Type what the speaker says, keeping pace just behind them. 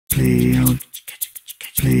Leon,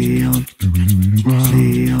 Leon,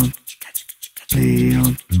 Leon,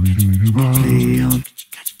 Leon, Leon,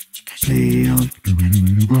 Leon,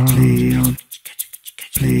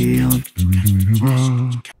 Leon,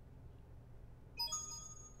 Leon.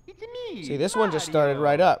 See, this one just started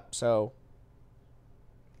right up, so.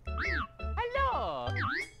 Hello.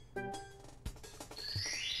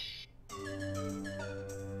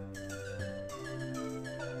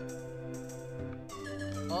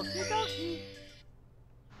 Okie dokie.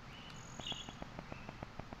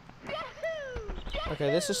 Okay,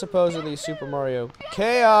 this is supposedly Super Mario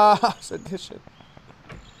Chaos Edition.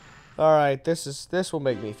 Alright, this will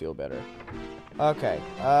make me feel better. Okay,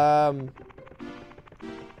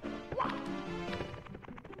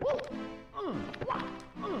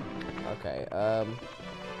 okay,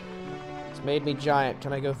 it's made me giant.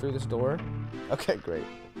 Can I go through this door? Okay, great.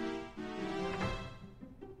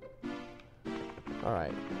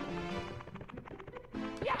 Alright.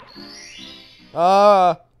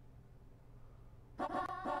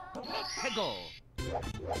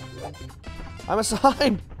 I'm a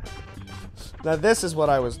sign. Now this is what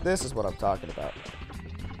I'm talking about.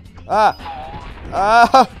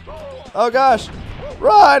 Oh gosh.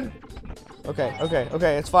 Run! Okay,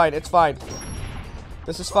 it's fine,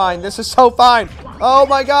 This is fine, this is so fine! Oh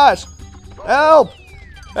my gosh! Help!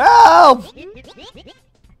 Help!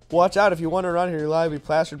 Watch out, if you want to run here, you're liable to be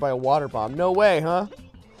plastered by a water bomb. No way, huh?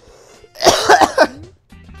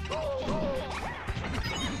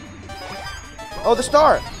 Oh, the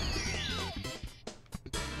star!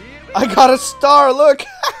 I got a star, look!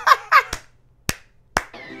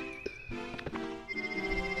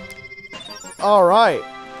 Alright.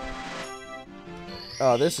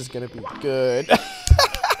 Oh, this is gonna be good.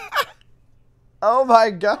 Oh my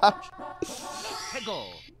gosh.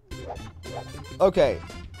 Okay.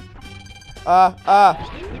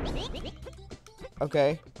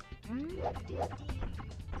 Okay.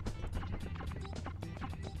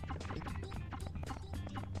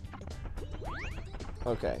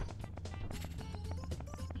 Okay.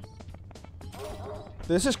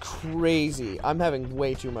 This is crazy. I'm having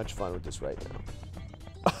way too much fun with this right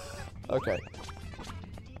now. Okay.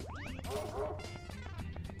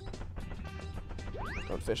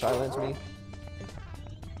 Don't fish islands me.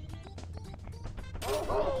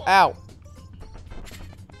 Ow!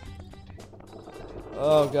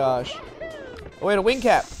 Oh gosh. Oh wait, a wing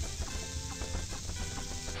cap!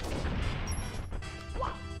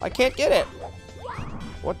 I can't get it!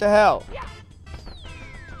 What the hell?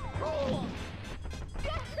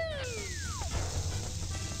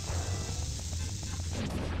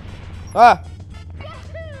 Ah!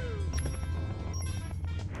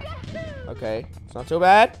 Okay, it's not so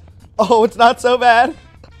bad. Oh, it's not so bad.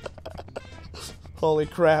 Holy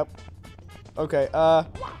crap. Okay,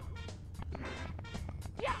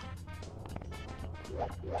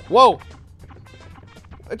 whoa!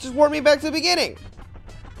 It just warped me back to the beginning.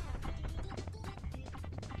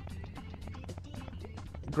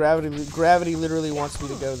 Gravity literally wants me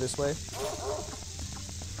to go this way.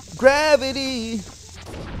 Gravity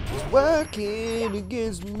is working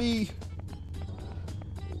against me.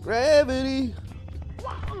 Gravity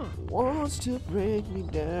wants to break me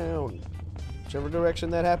down. Whichever direction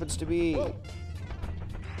that happens to be.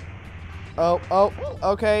 Oh,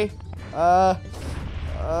 okay.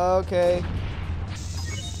 Okay.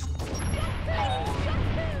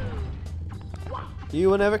 You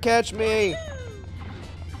will never catch me.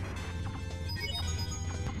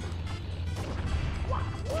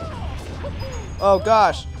 Oh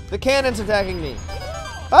gosh, the cannon's attacking me.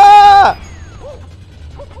 Ah!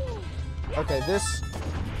 Okay, this.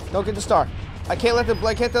 Don't get the star. I can't let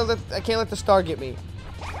the star get me.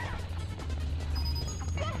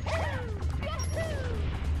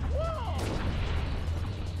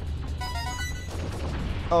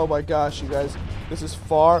 Oh my gosh, you guys, this is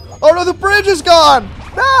far. Oh no, the bridge is gone!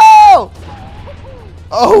 No!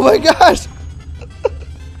 Oh my gosh!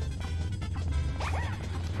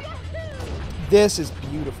 This is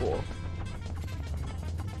beautiful.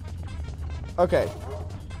 Okay.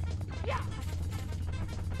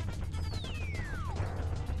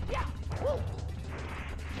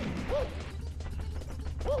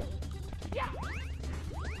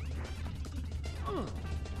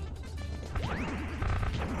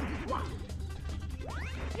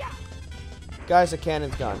 Guys, the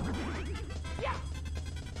cannon's gone.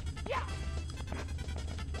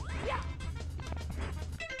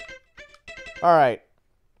 Alright.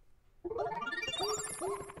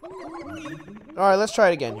 Alright, let's try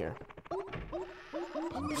it again here.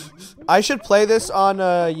 I should play this on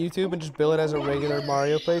YouTube and just bill it as a regular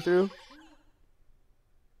Mario playthrough.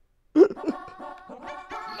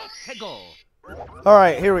 All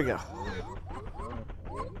right, here we go.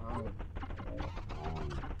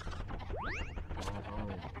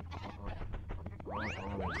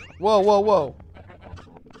 Whoa, whoa, whoa.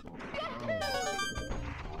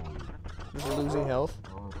 Is it losing health?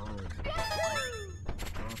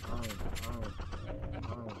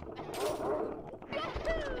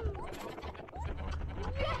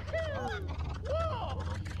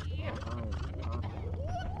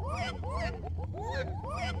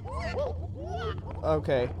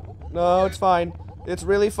 Okay. No, it's fine. It's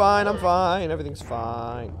really fine. I'm fine. Everything's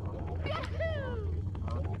fine.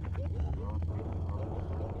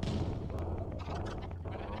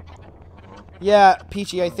 Yeah,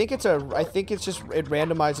 Peachy, I think it's just, it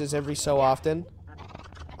randomizes every so often.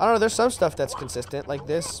 I don't know, there's some stuff that's consistent, like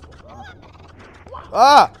this.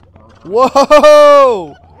 Ah!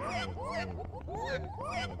 Whoa!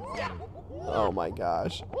 Oh my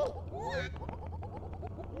gosh.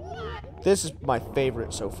 This is my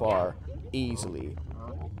favorite so far. Easily.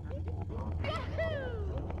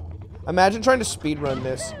 Imagine trying to speedrun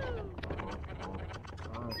this.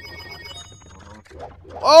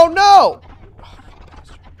 Oh no!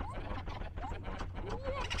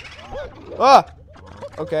 Ah!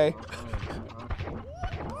 Okay.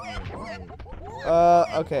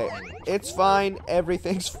 Okay. It's fine.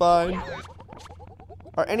 Everything's fine.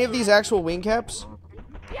 Are any of these actual wing caps?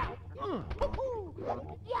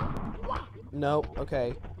 No.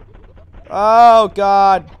 Okay. Oh,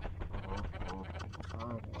 God.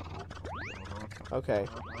 Okay.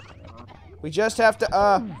 We just have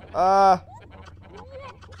to,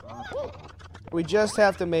 we just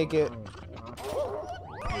have to make it.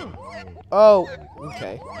 Oh,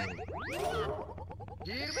 okay.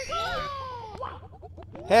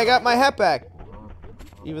 Hey, I got my hat back.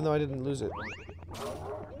 Even though I didn't lose it.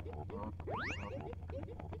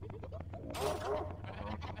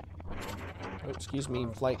 Oh, excuse me,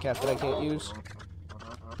 flight cap that I can't use.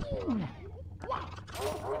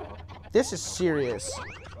 This is serious.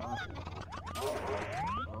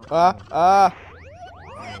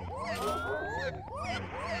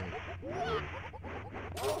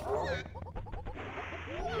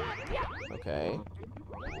 Okay.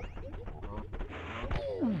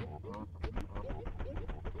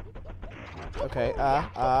 Okay,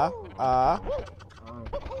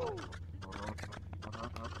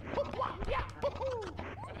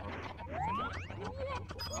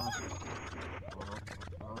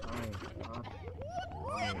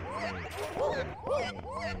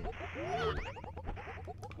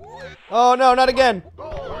 Oh no, not again!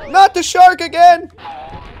 Not the shark again!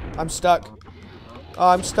 I'm stuck. Oh,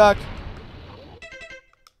 I'm stuck.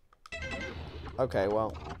 Okay,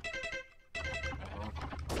 well.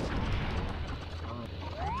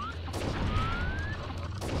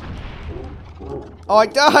 Oh, I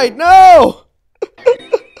died! No!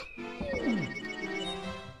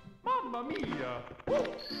 Mamma mia!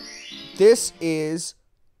 This is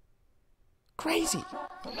crazy.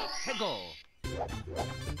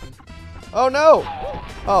 Oh no!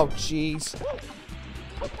 Oh jeez.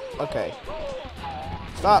 Okay.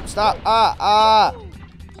 Stop! Stop!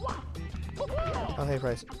 Oh hey,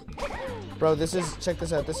 Price. Bro, this is, check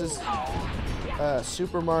this out. This is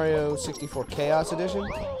Super Mario 64 Chaos Edition.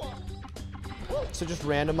 So it just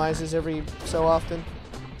randomizes every so often.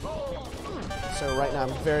 So right now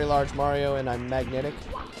I'm very large Mario and I'm magnetic.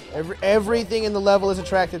 Everything in the level is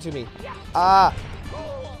attracted to me. I'm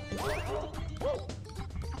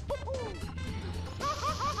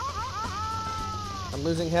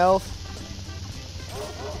losing health.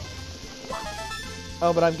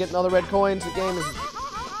 Oh, but I'm getting all the red coins. The game is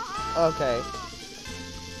okay.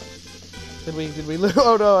 Did we lose?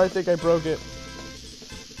 Oh no, I think I broke it.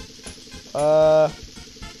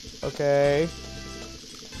 Okay.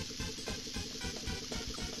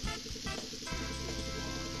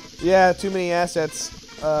 Yeah, too many assets.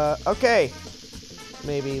 Okay.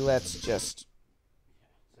 Maybe let's just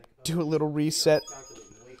do a little reset.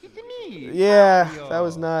 Yeah, that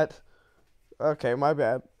was not... Okay, my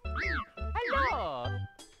bad. Hello.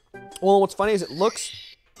 Well, what's funny is it looks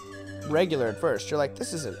regular at first. You're like,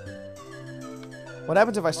 this isn't... What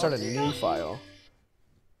happens if I start a new file?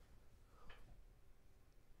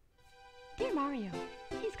 Dear Mario,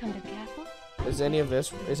 please come to the castle. Is any of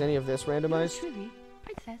this randomized? Truly,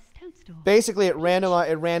 Princess Toadstool. Basically, it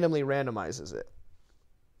randomly randomizes it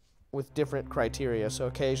with different criteria. So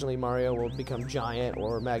occasionally Mario will become giant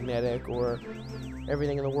or magnetic, or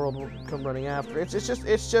everything in the world will come running after. It's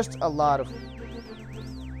just a lot of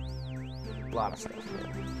stuff.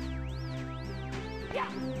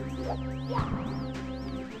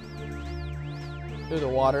 Ooh, the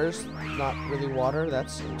water's not really water.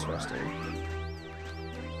 That's interesting.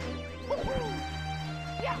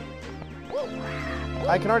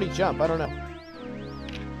 I can already jump. I don't know.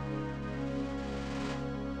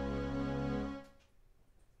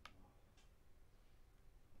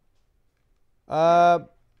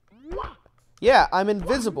 Yeah, I'm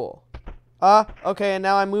invisible. Okay, and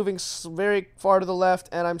now I'm moving very far to the left,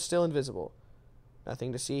 and I'm still invisible.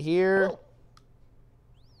 Nothing to see here.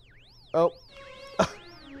 Oh.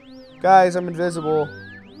 Guys, I'm invisible.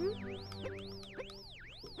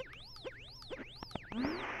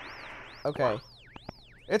 Okay.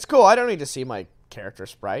 It's cool. I don't need to see my character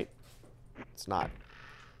sprite. It's not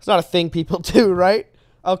a thing people do, right?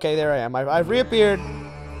 Okay, there I am. I've reappeared.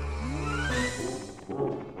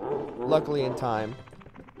 Luckily in time.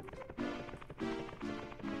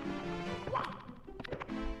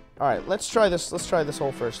 Alright, let's try this. Let's try this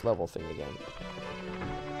whole first level thing again.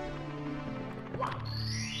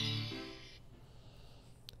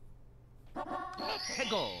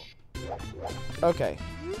 Okay.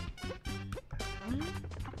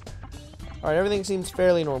 Alright, everything seems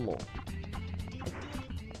fairly normal.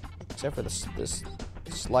 Except for this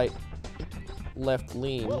slight left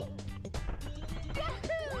lean.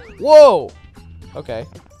 Whoa! Okay.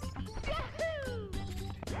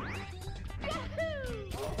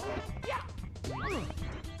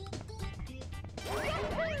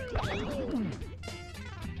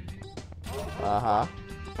 Uh-huh.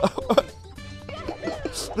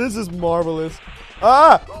 This is marvelous.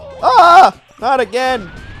 Ah! Ah! Not again!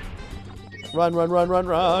 Run, run, run, run,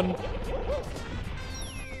 run.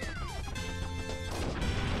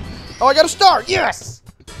 Oh, I got a star! Yes!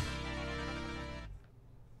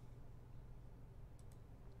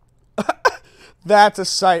 That's a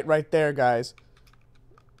sight right there, guys.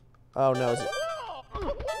 Oh, no. Is it...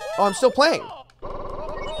 Oh, I'm still playing.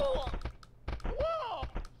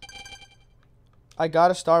 I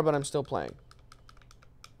got a star, but I'm still playing.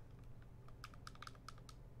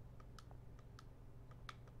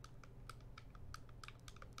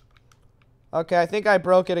 Okay, I think I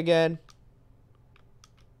broke it again.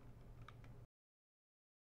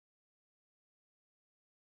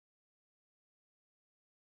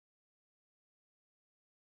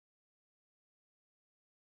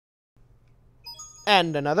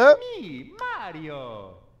 And another. Me,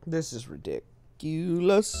 Mario. This is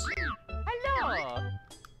ridiculous. Hello.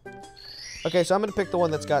 Okay, so I'm gonna pick the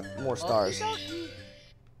one that's got more stars.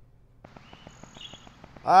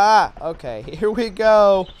 Ah, okay, here we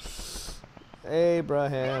go.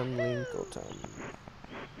 Abraham Lincoln.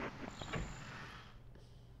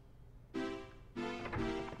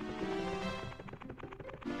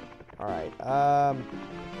 Alright,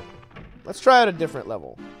 let's try out a different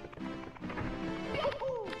level.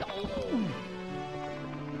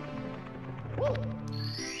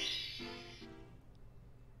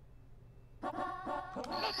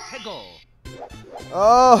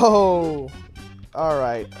 Oh!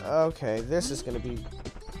 Alright, okay, this is gonna be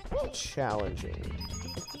challenging.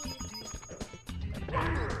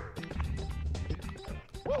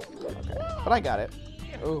 Okay, but I got it.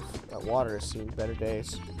 Oof, that water has seen better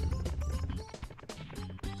days.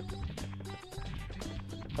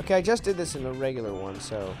 Okay, I just did this in a regular one,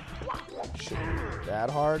 so it shouldn't be that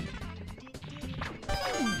hard.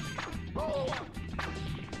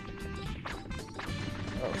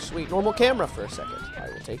 Oh, sweet. Normal camera for a second. I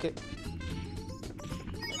will take it.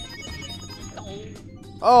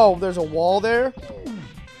 Oh, there's a wall there?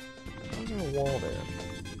 Why is there a wall there?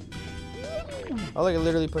 Oh, look, it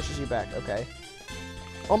literally pushes you back. Okay.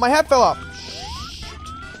 Oh, my hat fell off. Shit.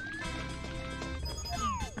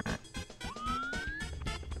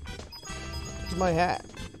 Where's my hat?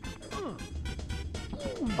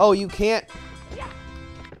 Oh, you can't.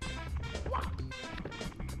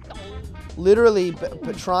 Literally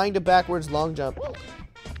trying to backwards long jump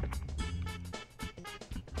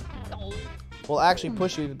will actually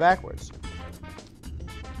push you backwards.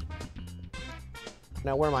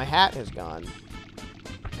 Now where my hat has gone.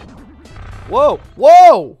 Whoa!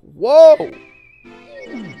 Whoa! Whoa!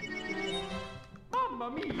 Mamma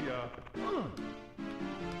mia.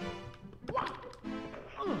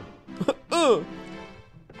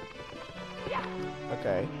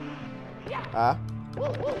 Okay. Ah.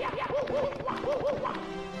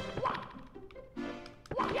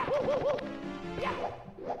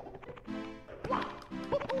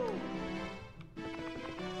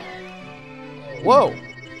 Whoa!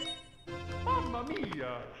 Mamma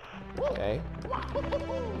mia. Okay. Okay,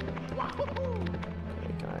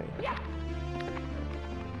 can I...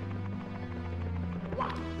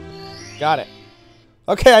 Got it.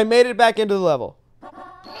 Okay, I made it back into the level.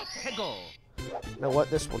 know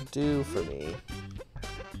what this will do for me.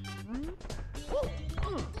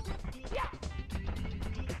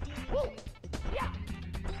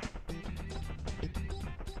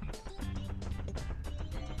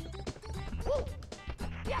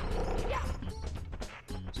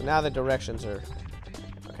 So now the directions are...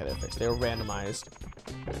 Okay, they're fixed. They were randomized.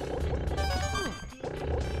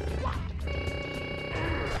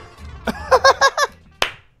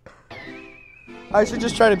 I should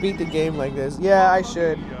just try to beat the game like this. Yeah, I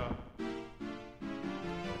should.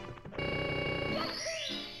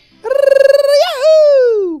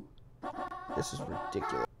 Yahoo! This is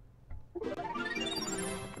ridiculous.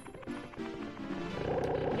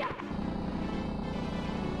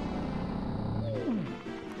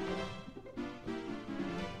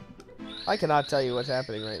 I cannot tell you what's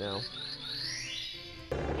happening right now.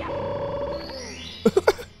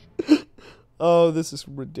 Oh, this is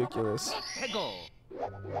ridiculous.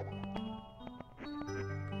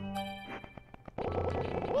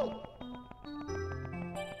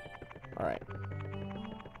 Alright.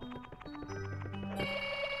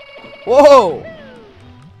 Whoa!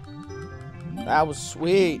 That was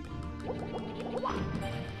sweet.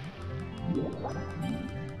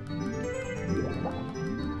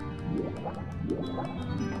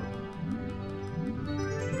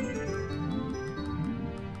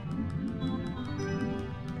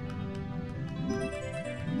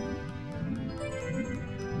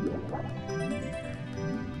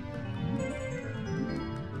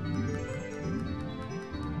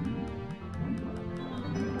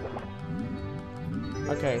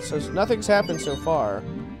 Okay, so nothing's happened so far,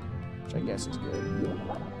 which I guess is good.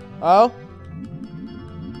 Oh?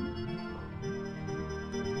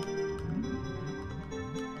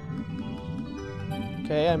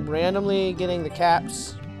 Okay, I'm randomly getting the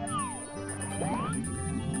caps.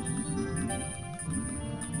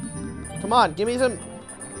 Come on, give me some...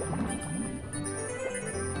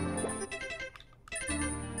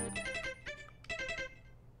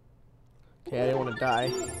 Okay, I didn't want to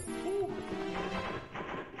die.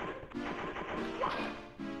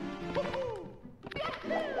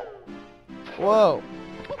 Whoa.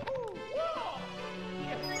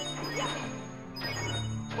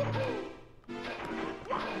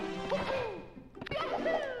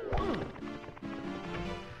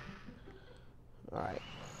 All right.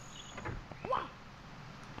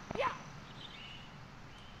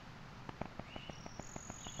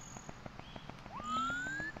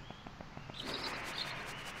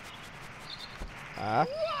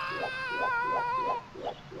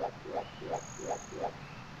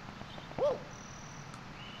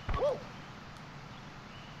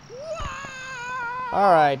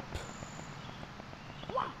 All right.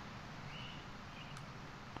 I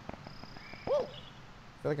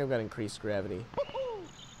feel like I've got increased gravity.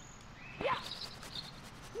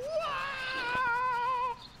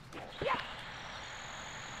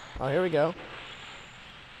 Oh, here we go.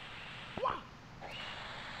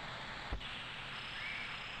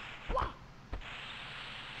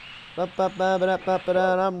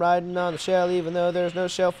 I'm riding on the shell, even though there's no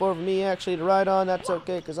shell for me actually to ride on. That's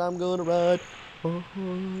okay, because I'm going to ride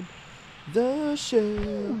on the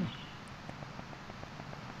shell.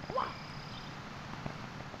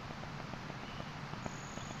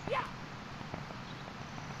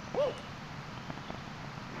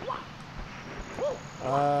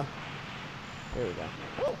 Here we go.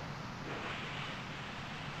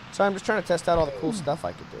 So I'm just trying to test out all the cool stuff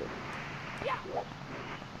I could do.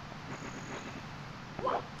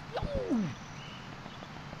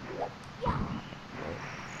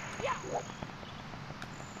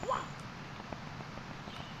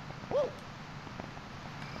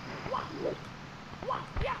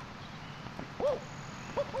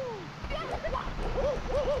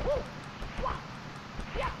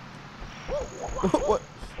 What?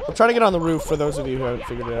 I'm trying to get on the roof for those of you who haven't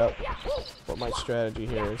figured it out. What my strategy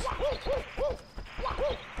here is.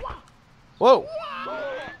 Whoa!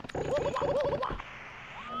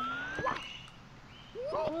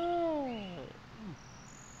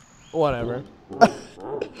 Whatever.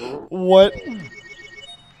 What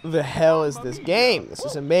the hell is this game? This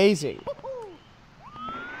is amazing.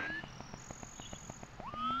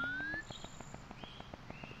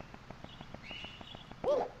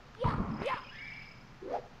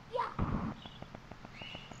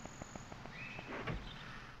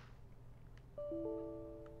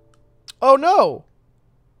 Oh no!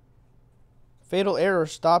 Fatal error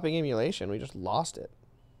stopping emulation. We just lost it.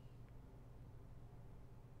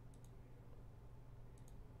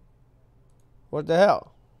 What the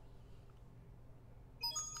hell?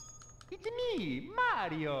 It's me,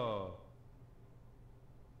 Mario.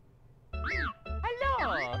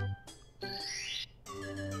 Hello.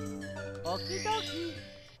 Okie dokie.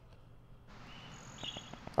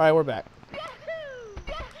 All right, we're back.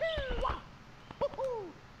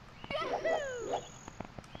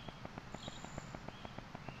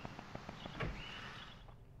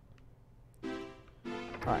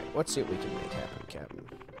 All right, let's see what we can make happen, Captain.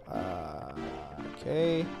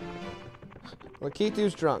 Okay.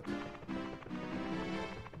 Lakithu's drunk.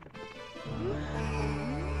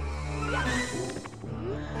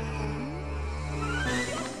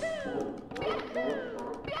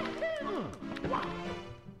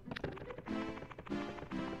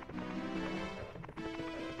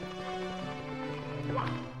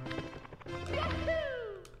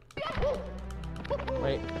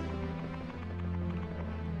 Wait.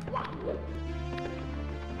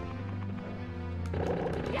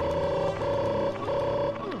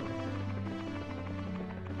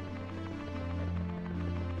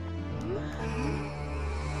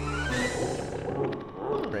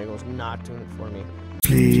 Rainbow's not doing it for me.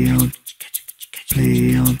 Play on.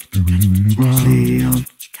 Play on. Play on. Play on.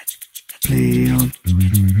 Play on.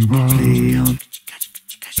 Play on.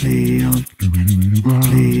 Play on.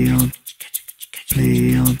 Play